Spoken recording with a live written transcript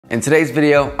In today's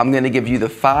video, I'm going to give you the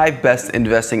 5 best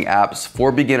investing apps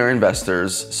for beginner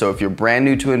investors. So if you're brand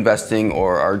new to investing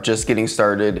or are just getting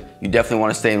started, you definitely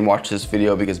want to stay and watch this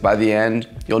video because by the end,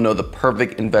 you'll know the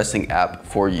perfect investing app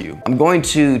for you. I'm going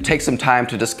to take some time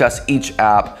to discuss each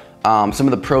app, some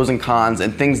of the pros and cons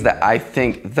and things that I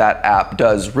think that app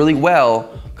does really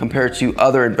well compared to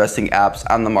other investing apps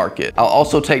on the market. I'll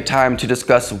also take time to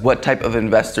discuss what type of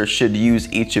investor should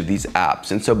use each of these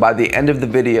apps. And so by the end of the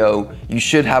video, you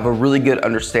should have a really good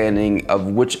understanding of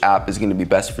which app is going to be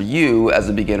best for you as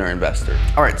a beginner investor.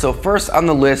 All right, so first on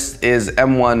the list is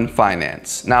M1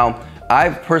 Finance. Now,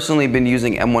 I've personally been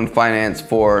using M1 Finance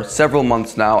for several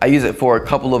months now. I use it for a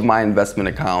couple of my investment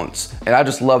accounts, and I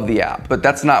just love the app, but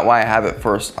that's not why I have it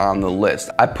first on the list.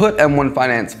 I put M1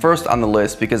 Finance first on the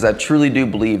list because I truly do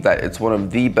believe that it's one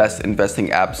of the best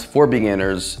investing apps for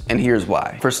beginners, and here's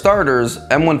why. For starters,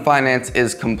 M1 Finance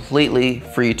is completely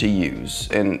free to use,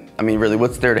 and I mean, really,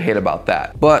 what's there to hate about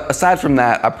that? But aside from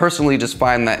that, I personally just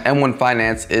find that M1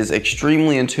 Finance is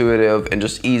extremely intuitive and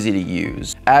just easy to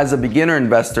use. As a beginner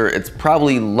investor, it's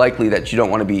probably likely that you don't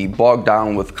want to be bogged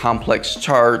down with complex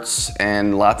charts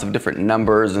and lots of different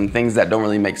numbers and things that don't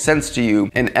really make sense to you.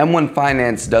 And M1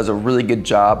 Finance does a really good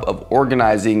job of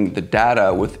organizing the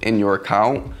data within your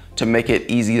account to make it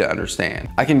easy to understand.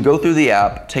 I can go through the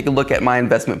app, take a look at my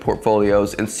investment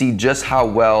portfolios and see just how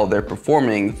well they're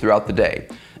performing throughout the day.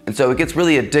 And so it gets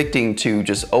really addicting to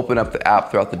just open up the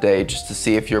app throughout the day just to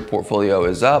see if your portfolio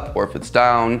is up or if it's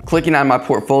down. Clicking on my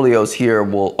portfolios here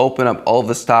will open up all of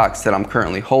the stocks that I'm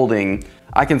currently holding.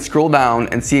 I can scroll down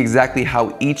and see exactly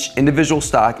how each individual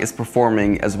stock is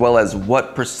performing as well as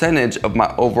what percentage of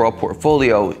my overall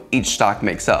portfolio each stock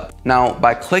makes up. Now,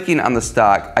 by clicking on the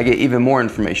stock, I get even more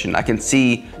information. I can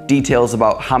see details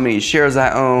about how many shares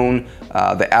I own,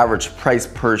 the average price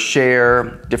per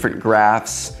share, different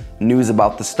graphs, news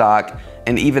about the stock,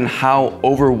 and even how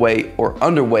overweight or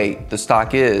underweight the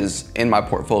stock is in my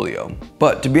portfolio.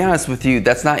 But to be honest with you,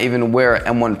 that's not even where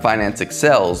M1 Finance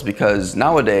excels because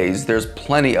nowadays there's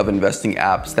plenty of investing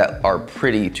apps that are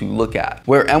pretty to look at.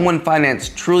 Where M1 Finance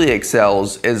truly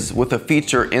excels is with a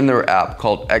feature in their app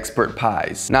called Expert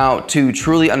Pies. Now, to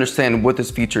truly understand what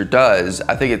this feature does,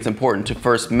 I think it's important to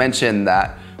first mention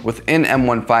that within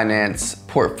M1 Finance,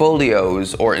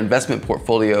 portfolios or investment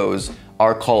portfolios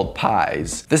are called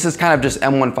pies. This is kind of just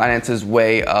M1 Finance's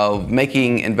way of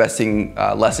making investing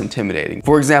less intimidating.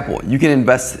 For example, you can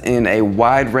invest in a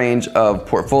wide range of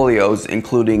portfolios,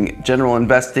 including general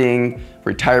investing,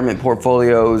 retirement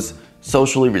portfolios,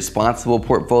 socially responsible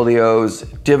portfolios,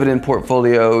 dividend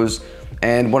portfolios,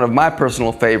 and one of my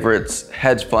personal favorites,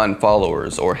 hedge fund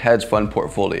followers or hedge fund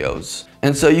portfolios.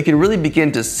 And so you can really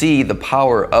begin to see the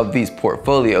power of these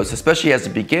portfolios, especially as a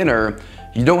beginner.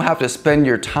 You don't have to spend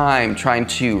your time trying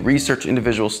to research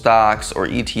individual stocks or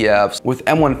ETFs. With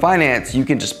M1 Finance, you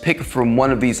can just pick from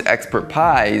one of these expert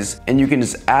pies and you can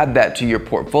just add that to your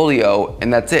portfolio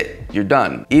and that's it, you're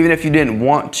done. Even if you didn't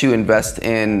want to invest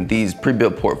in these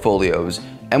pre-built portfolios,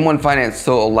 M1 Finance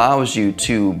still allows you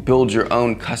to build your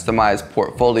own customized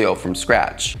portfolio from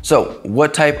scratch. So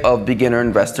what type of beginner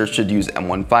investor should use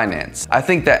M1 Finance? I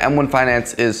think that M1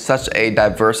 Finance is such a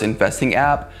diverse investing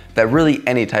app that really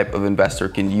any type of investor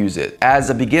can use it. As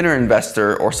a beginner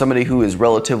investor or somebody who is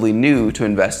relatively new to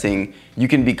investing, you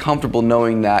can be comfortable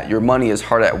knowing that your money is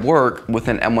hard at work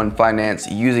within M1 Finance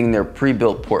using their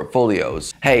pre-built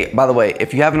portfolios. Hey, by the way,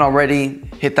 if you haven't already,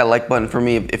 hit that like button for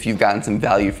me if you've gotten some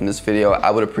value from this video.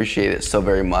 I would appreciate it so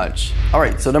very much. All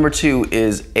right, so number 2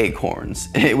 is Acorns.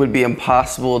 It would be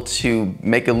impossible to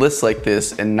make a list like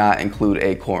this and not include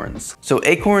Acorns. So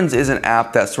Acorns is an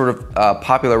app that sort of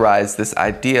popularized this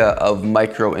idea of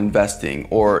micro investing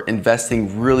or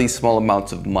investing really small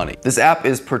amounts of money. This app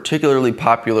is particularly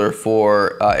popular for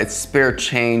its spare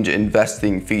change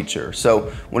investing feature.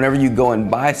 So whenever you go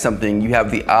and buy something, you have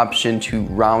the option to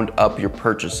round up your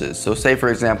purchases. So say for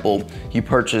example, you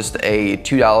purchased a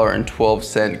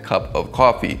 $2.12 cup of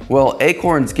coffee. Well,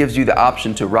 Acorns gives you the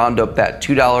option to round up that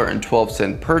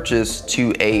 $2.12 purchase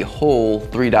to a whole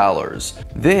 $3.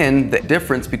 Then the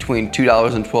difference between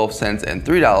 $2.12 and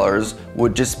 $3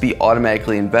 would just be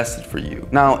automatically invested for you.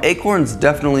 Now, Acorns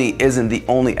definitely isn't the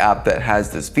only app that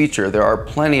has this feature. There are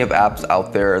plenty of apps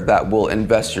out there that will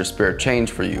invest your spare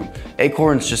change for you.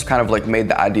 Acorns just kind of like made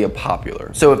the idea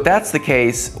popular. So if that's the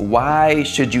case, why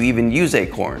should you even use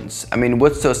Acorns? I mean,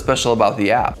 what's so special about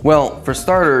the app? Well, for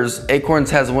starters,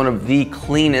 Acorns has one of the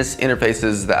cleanest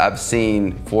interfaces that I've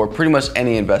seen for pretty much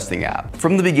any investing app.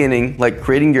 From the beginning, like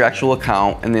creating your actual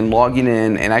account and then logging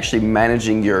in and actually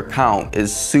managing your account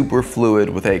is super fluid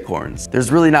with with Acorns.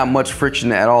 There's really not much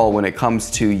friction at all when it comes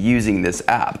to using this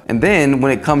app. And then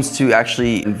when it comes to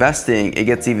actually investing, it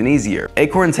gets even easier.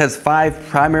 Acorns has 5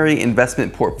 primary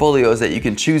investment portfolios that you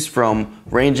can choose from,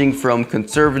 ranging from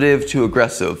conservative to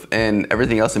aggressive and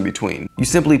everything else in between. You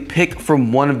simply pick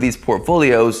from one of these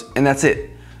portfolios and that's it.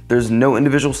 There's no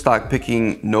individual stock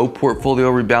picking, no portfolio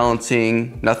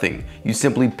rebalancing, nothing. You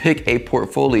simply pick a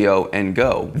portfolio and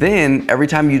go. Then every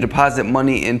time you deposit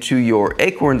money into your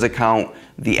Acorns account,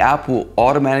 the app will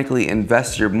automatically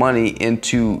invest your money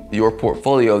into your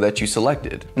portfolio that you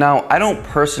selected. Now, I don't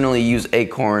personally use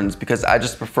Acorns because I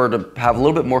just prefer to have a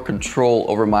little bit more control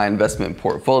over my investment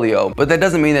portfolio, but that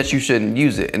doesn't mean that you shouldn't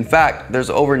use it. In fact, there's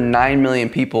over 9 million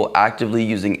people actively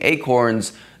using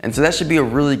Acorns, and so that should be a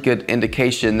really good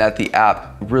indication that the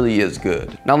app really is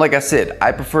good. Now, like I said,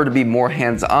 I prefer to be more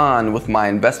hands-on with my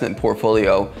investment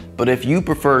portfolio, but if you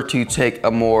prefer to take a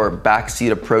more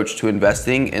backseat approach to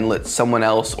investing and let someone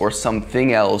else or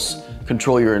something else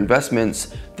control your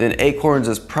investments, then Acorns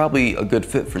is probably a good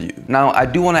fit for you. Now, I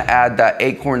do want to add that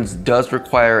Acorns does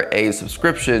require a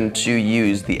subscription to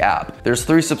use the app. There's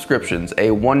 3 subscriptions, a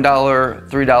 $1,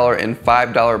 $3, and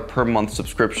 $5 per month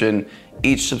subscription.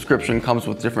 Each subscription comes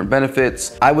with different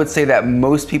benefits. I would say that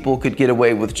most people could get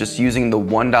away with just using the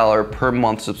 $1 per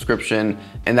month subscription,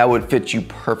 and that would fit you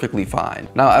perfectly fine.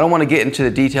 Now, I don't want to get into the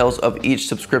details of each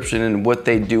subscription and what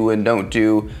they do and don't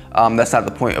do. That's not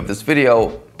the point of this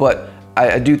video, but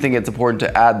I do think it's important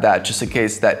to add that just in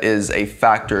case that is a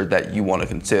factor that you want to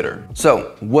consider.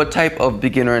 So, what type of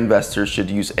beginner investor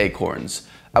should use Acorns?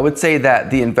 I would say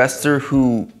that the investor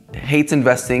who hates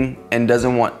investing and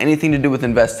doesn't want anything to do with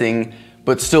investing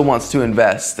but still wants to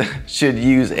invest should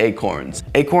use Acorns.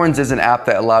 Acorns is an app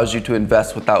that allows you to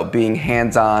invest without being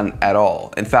hands-on at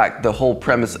all. In fact, the whole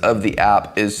premise of the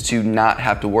app is to not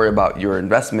have to worry about your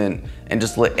investment and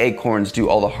just let Acorns do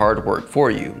all the hard work for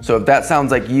you. So if that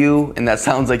sounds like you and that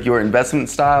sounds like your investment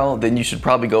style, then you should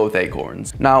probably go with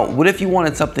Acorns. Now, what if you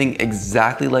wanted something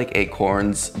exactly like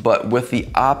Acorns, but with the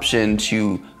option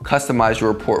to customize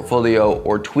your portfolio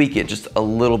or tweak it just a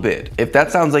little bit? If that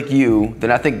sounds like you,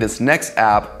 then I think this next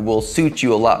app will suit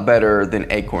you a lot better than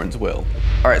Acorns will.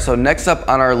 All right, so next up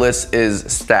on our list is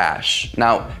Stash.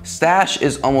 Now, Stash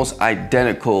is almost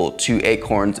identical to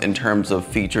Acorns in terms of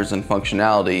features and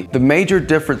functionality. The major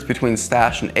difference between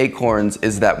Stash and Acorns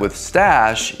is that with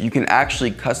Stash, you can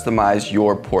actually customize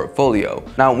your portfolio.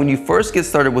 Now, when you first get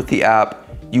started with the app,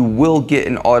 you will get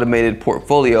an automated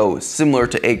portfolio similar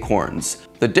to Acorns.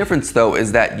 The difference though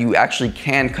is that you actually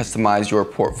can customize your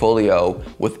portfolio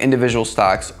with individual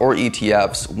stocks or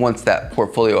ETFs once that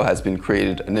portfolio has been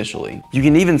created initially. You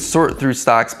can even sort through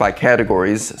stocks by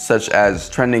categories such as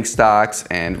trending stocks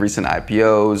and recent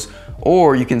IPOs,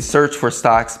 or you can search for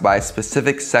stocks by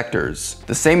specific sectors.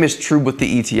 The same is true with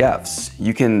the ETFs.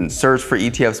 You can search for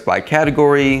ETFs by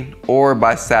category or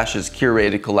by Stash's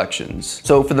curated collections.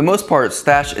 So for the most part,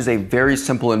 Stash is a very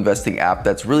simple investing app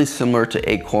that's really similar to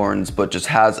Acorns, but just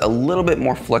has a little bit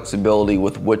more flexibility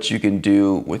with what you can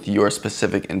do with your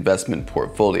specific investment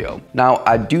portfolio. Now,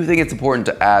 I do think it's important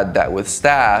to add that with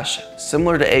Stash,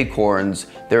 similar to Acorns,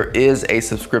 there is a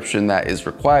subscription that is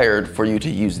required for you to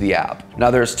use the app.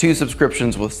 Now, there's 2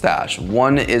 subscriptions with Stash.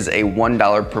 One is a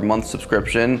 $1 per month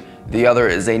subscription. The other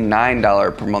is a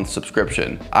 $9 per month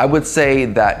subscription. I would say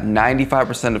that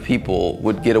 95% of people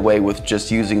would get away with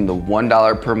just using the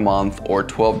 $1 per month or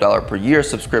 $12 per year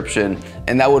subscription,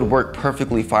 and that would work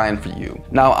perfectly fine for you.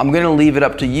 Now, I'm gonna leave it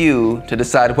up to you to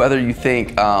decide whether you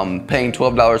think paying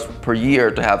 $12 per year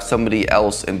to have somebody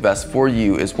else invest for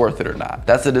you is worth it or not.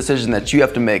 That's a decision that you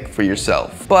have to make for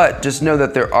yourself. But just know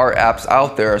that there are apps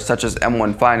out there such as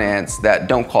M1 Finance that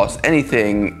don't cost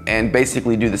anything and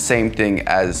basically do the same thing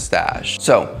as Stash.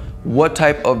 So, what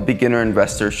type of beginner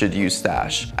investor should use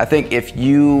Stash? I think if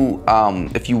you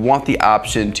want the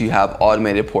option to have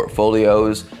automated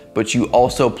portfolios, but you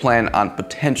also plan on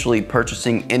potentially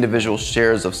purchasing individual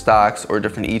shares of stocks or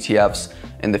different ETFs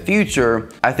in the future,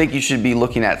 I think you should be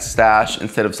looking at Stash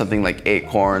instead of something like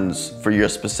Acorns for your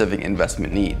specific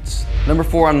investment needs. Number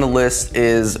 4 on the list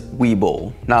is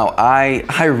Webull. Now,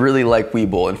 I really like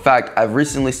Webull. In fact, I've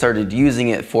recently started using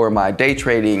it for my day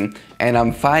trading, and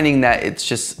I'm finding that it's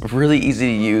just really easy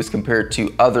to use compared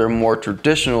to other more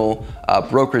traditional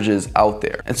brokerages out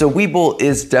there. And so Webull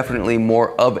is definitely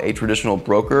more of a traditional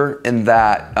broker in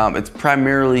that it's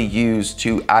primarily used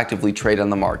to actively trade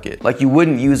on the market. Like, you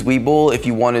wouldn't use Webull if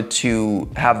you wanted to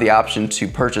have the option to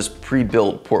purchase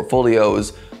pre-built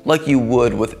portfolios like you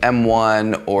would with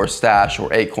M1 or Stash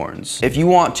or Acorns. If you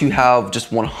want to have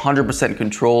just 100%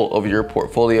 control over your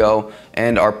portfolio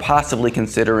and are possibly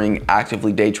considering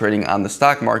actively day trading on the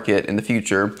stock market in the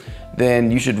future,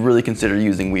 then you should really consider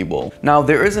using Webull. Now,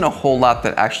 there isn't a whole lot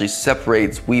that actually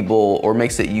separates Webull or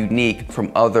makes it unique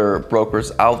from other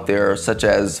brokers out there, such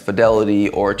as Fidelity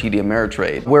or TD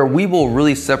Ameritrade. Where Webull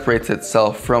really separates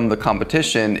itself from the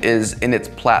competition is in its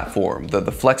platform,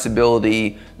 the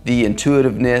flexibility, the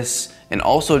intuitiveness, and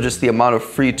also just the amount of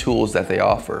free tools that they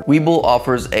offer. Webull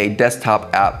offers a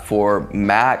desktop app for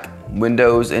Mac,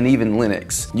 Windows, and even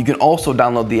Linux. You can also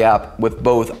download the app with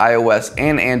both iOS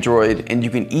and Android, and you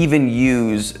can even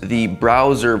use the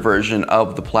browser version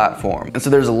of the platform. And so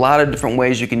there's a lot of different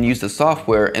ways you can use the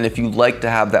software, and if you like to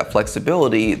have that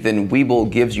flexibility, then Webull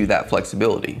gives you that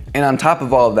flexibility. And on top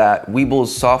of all of that,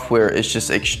 Webull's software is just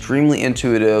extremely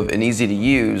intuitive and easy to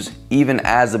use, even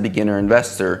as a beginner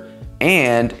investor,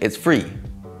 and it's free.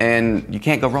 And you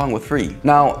can't go wrong with free.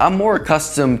 Now, I'm more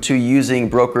accustomed to using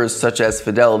brokers such as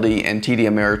Fidelity and TD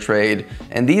Ameritrade,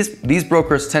 and these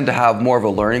brokers tend to have more of a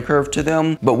learning curve to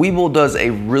them, but Webull does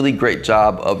a really great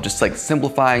job of just like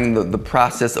simplifying the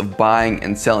process of buying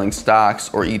and selling stocks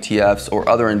or ETFs or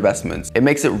other investments. It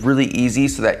makes it really easy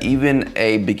so that even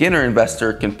a beginner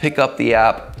investor can pick up the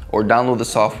app or download the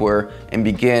software and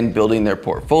begin building their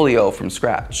portfolio from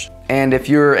scratch. And if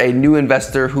you're a new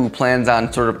investor who plans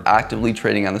on sort of actively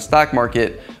trading on the stock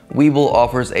market, Webull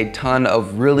offers a ton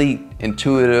of really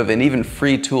intuitive and even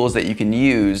free tools that you can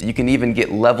use. You can even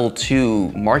get level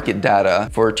 2 market data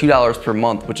for $2 per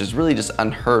month, which is really just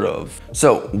unheard of.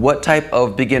 So what type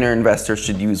of beginner investor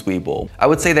should use Webull? I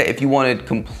would say that if you wanted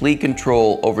complete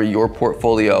control over your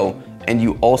portfolio and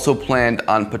you also planned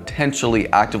on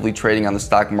potentially actively trading on the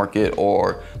stock market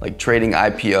or like trading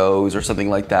IPOs or something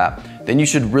like that, then you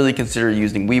should really consider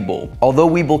using Webull. Although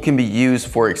Webull can be used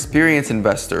for experienced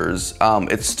investors,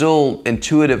 it's still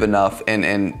intuitive enough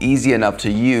and easy enough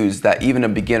to use that even a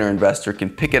beginner investor can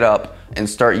pick it up and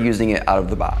start using it out of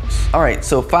the box. All right,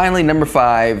 so finally, number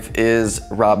 5 is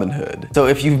Robinhood. So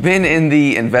if you've been in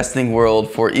the investing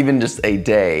world for even just a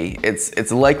day,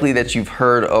 it's likely that you've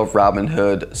heard of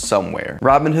Robinhood somewhere.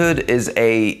 Robinhood is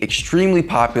a extremely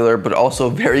popular but also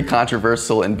very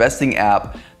controversial investing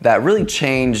app that really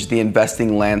changed the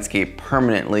investing landscape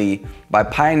permanently by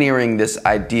pioneering this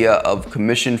idea of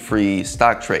commission-free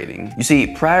stock trading. You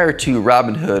see, prior to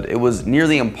Robinhood, it was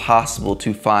nearly impossible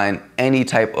to find any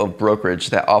type of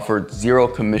brokerage that offered 0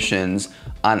 commissions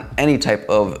on any type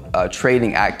of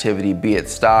trading activity, be it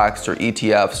stocks or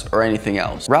ETFs or anything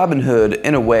else. Robinhood,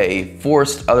 in a way,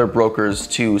 forced other brokers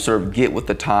to sort of get with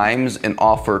the times and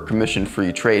offer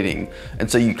commission-free trading.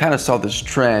 And so you kind of saw this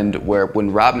trend where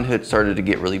when Robinhood started to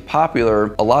get really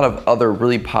popular, a lot of other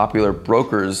really popular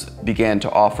brokers began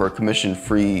to offer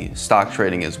commission-free stock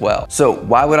trading as well. So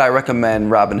why would I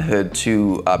recommend Robinhood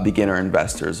to beginner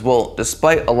investors? Well,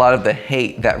 despite a lot of the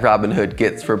hate that Robinhood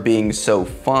gets for being so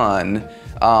fun,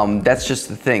 that's just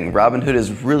the thing. Robinhood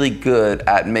is really good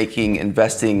at making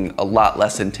investing a lot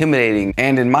less intimidating.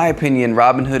 And in my opinion,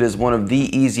 Robinhood is one of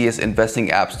the easiest investing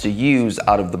apps to use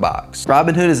out of the box.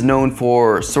 Robinhood is known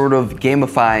for sort of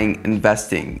gamifying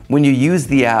investing. When you use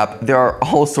the app, there are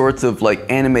all sorts of like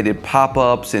animated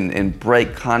pop-ups and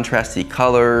bright contrasty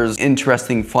colors,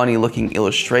 interesting, funny looking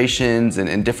illustrations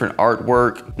and different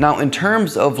artwork. Now, in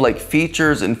terms of like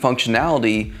features and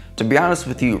functionality, to be honest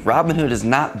with you, Robinhood is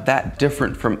not that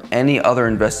different from any other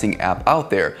investing app out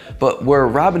there. But where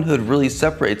Robinhood really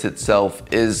separates itself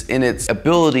is in its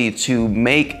ability to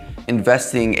make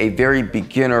investing a very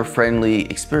beginner-friendly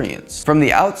experience. From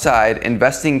the outside,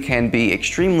 investing can be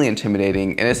extremely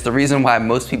intimidating, and it's the reason why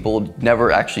most people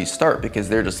never actually start, because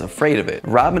they're just afraid of it.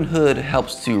 Robinhood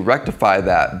helps to rectify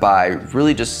that by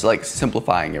really just like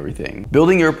simplifying everything.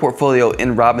 Building your portfolio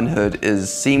in Robinhood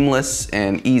is seamless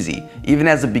and easy. Even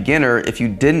as a beginner, if you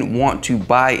didn't want to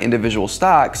buy individual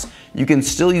stocks, you can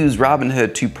still use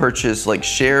Robinhood to purchase like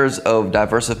shares of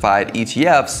diversified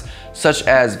ETFs, such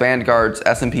as Vanguard's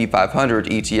S&P 500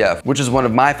 ETF, which is one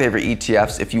of my favorite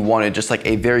ETFs if you wanted just like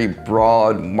a very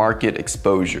broad market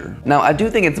exposure. Now, I do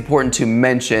think it's important to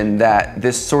mention that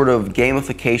this sort of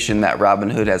gamification that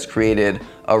Robinhood has created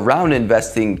around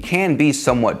investing can be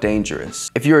somewhat dangerous.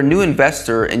 If you're a new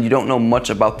investor and you don't know much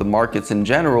about the markets in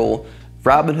general,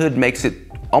 Robinhood makes it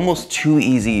almost too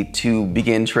easy to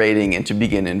begin trading and to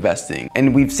begin investing.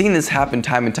 And we've seen this happen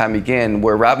time and time again,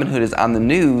 where Robinhood is on the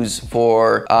news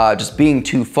for just being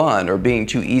too fun or being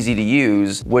too easy to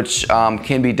use, which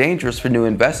can be dangerous for new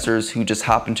investors who just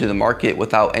hop into the market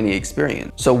without any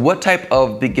experience. So what type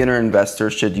of beginner investor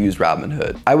should use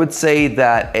Robinhood? I would say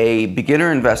that a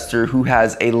beginner investor who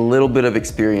has a little bit of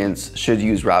experience should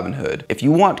use Robinhood. If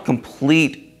you want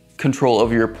complete control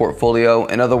over your portfolio.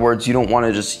 In other words, you don't want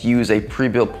to just use a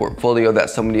pre-built portfolio that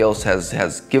somebody else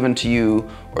has given to you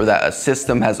or that a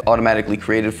system has automatically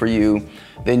created for you.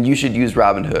 Then you should use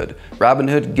Robinhood.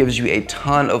 Robinhood gives you a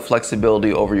ton of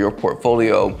flexibility over your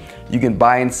portfolio. You can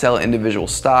buy and sell individual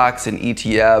stocks and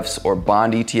ETFs or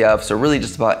bond ETFs or really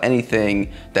just about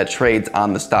anything that trades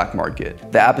on the stock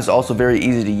market. The app is also very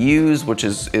easy to use, which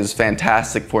is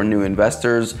fantastic for new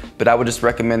investors, but I would just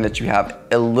recommend that you have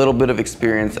a little bit of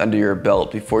experience under your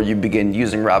belt before you begin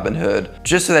using Robinhood,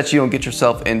 just so that you don't get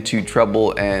yourself into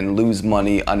trouble and lose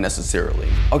money unnecessarily.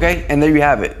 Okay, and there you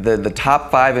have it, the top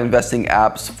 5 investing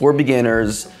apps for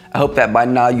beginners. I hope that by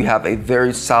now you have a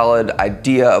very solid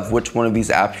idea of which one of these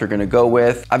apps you're gonna go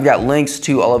with. I've got links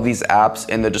to all of these apps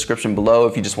in the description below.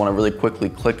 If you just wanna really quickly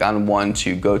click on one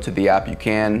to go to the app, you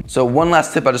can. So one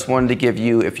last tip I just wanted to give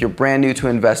you, if you're brand new to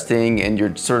investing and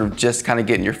you're sort of just kind of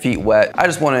getting your feet wet, I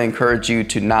just wanna encourage you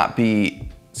to not be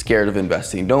scared of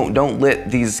investing. Don't let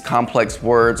these complex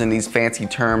words and these fancy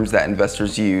terms that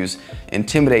investors use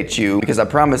intimidate you, because I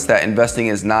promise that investing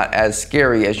is not as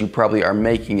scary as you probably are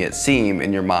making it seem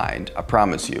in your mind. I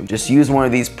promise you. Just use one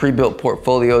of these pre-built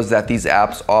portfolios that these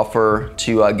apps offer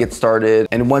to get started.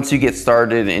 And once you get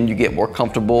started and you get more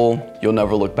comfortable, you'll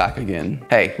never look back again.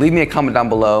 Hey, leave me a comment down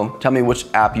below. Tell me which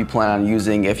app you plan on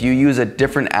using. If you use a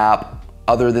different app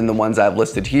other than the ones I've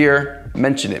listed here,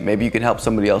 mention it. Maybe you can help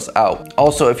somebody else out.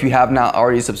 Also, if you have not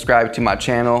already subscribed to my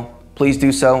channel, please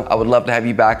do so. I would love to have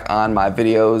you back on my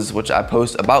videos, which I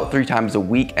post about 3 times a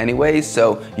week anyways,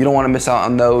 so you don't want to miss out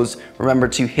on those. Remember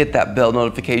to hit that bell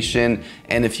notification,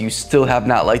 and if you still have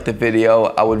not liked the video,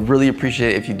 I would really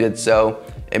appreciate it if you did so.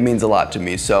 It means a lot to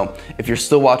me. So if you're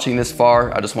still watching this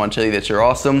far, I just want to tell you that you're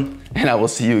awesome, and I will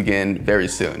see you again very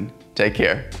soon. Take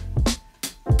care.